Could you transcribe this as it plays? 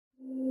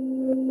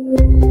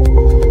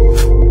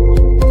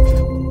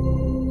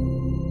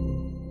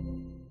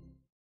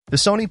The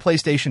Sony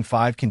PlayStation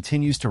 5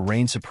 continues to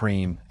reign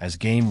supreme as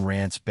Game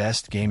Rant's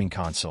best gaming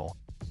console,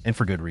 and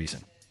for good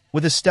reason.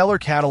 With a stellar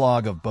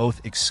catalog of both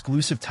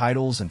exclusive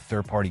titles and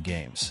third-party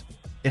games,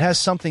 it has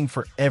something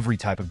for every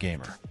type of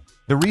gamer.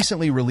 The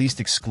recently released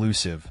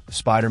exclusive,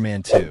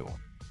 Spider-Man 2,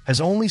 has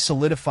only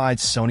solidified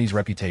Sony's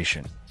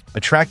reputation,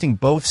 attracting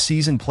both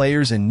seasoned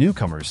players and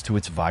newcomers to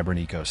its vibrant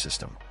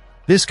ecosystem.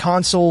 This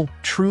console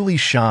truly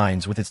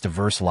shines with its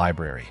diverse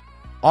library,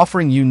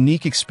 offering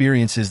unique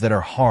experiences that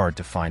are hard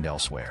to find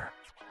elsewhere.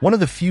 One of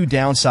the few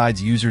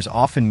downsides users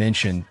often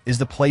mention is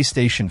the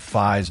PlayStation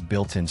 5's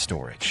built-in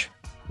storage.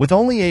 With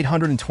only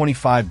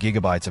 825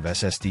 gigabytes of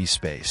SSD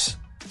space,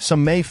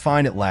 some may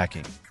find it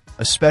lacking,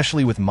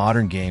 especially with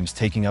modern games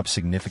taking up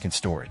significant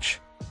storage.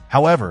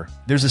 However,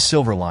 there's a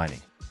silver lining.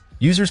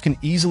 Users can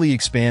easily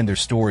expand their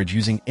storage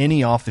using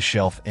any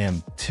off-the-shelf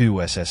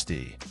M.2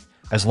 SSD,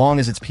 as long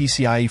as it's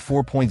PCIe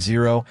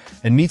 4.0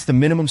 and meets the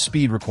minimum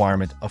speed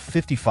requirement of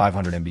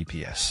 5500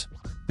 Mbps.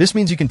 This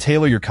means you can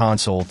tailor your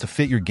console to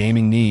fit your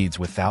gaming needs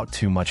without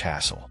too much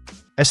hassle.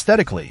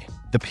 Aesthetically,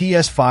 the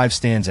PS5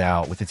 stands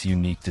out with its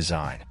unique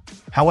design.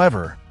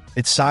 However,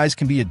 its size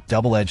can be a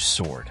double-edged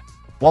sword.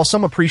 While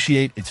some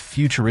appreciate its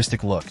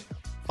futuristic look,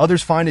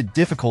 others find it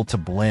difficult to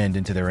blend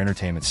into their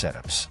entertainment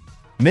setups.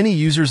 Many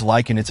users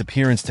liken its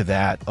appearance to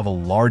that of a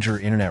larger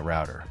internet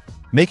router,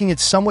 making it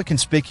somewhat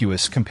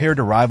conspicuous compared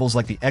to rivals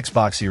like the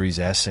Xbox Series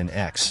S and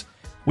X,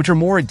 which are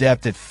more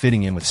adept at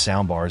fitting in with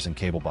soundbars and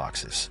cable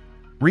boxes.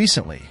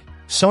 Recently,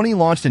 Sony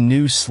launched a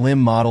new slim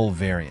model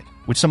variant,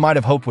 which some might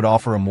have hoped would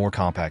offer a more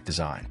compact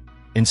design.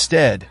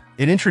 Instead,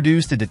 it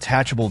introduced a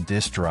detachable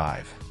disk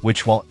drive,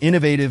 which, while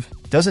innovative,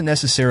 doesn't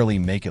necessarily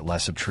make it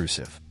less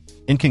obtrusive.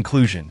 In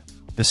conclusion,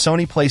 the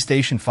Sony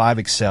PlayStation 5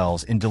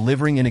 excels in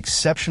delivering an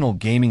exceptional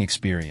gaming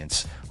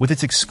experience with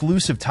its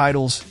exclusive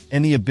titles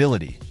and the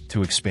ability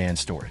to expand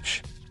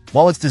storage.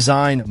 While its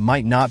design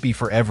might not be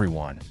for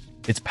everyone,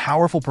 its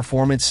powerful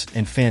performance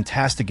and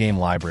fantastic game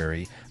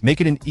library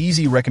make it an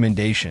easy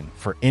recommendation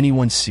for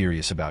anyone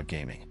serious about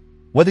gaming.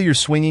 Whether you're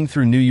swinging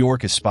through New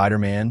York as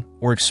Spider-Man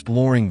or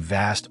exploring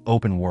vast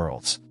open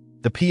worlds,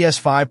 the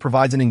PS5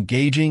 provides an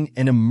engaging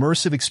and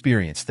immersive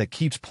experience that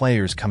keeps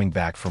players coming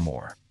back for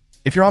more.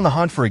 If you're on the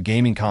hunt for a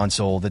gaming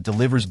console that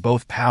delivers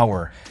both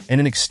power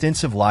and an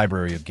extensive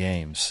library of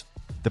games,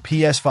 the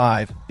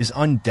PS5 is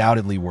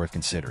undoubtedly worth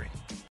considering.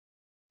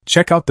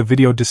 Check out the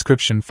video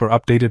description for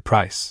updated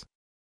price.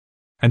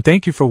 And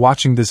thank you for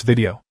watching this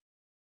video.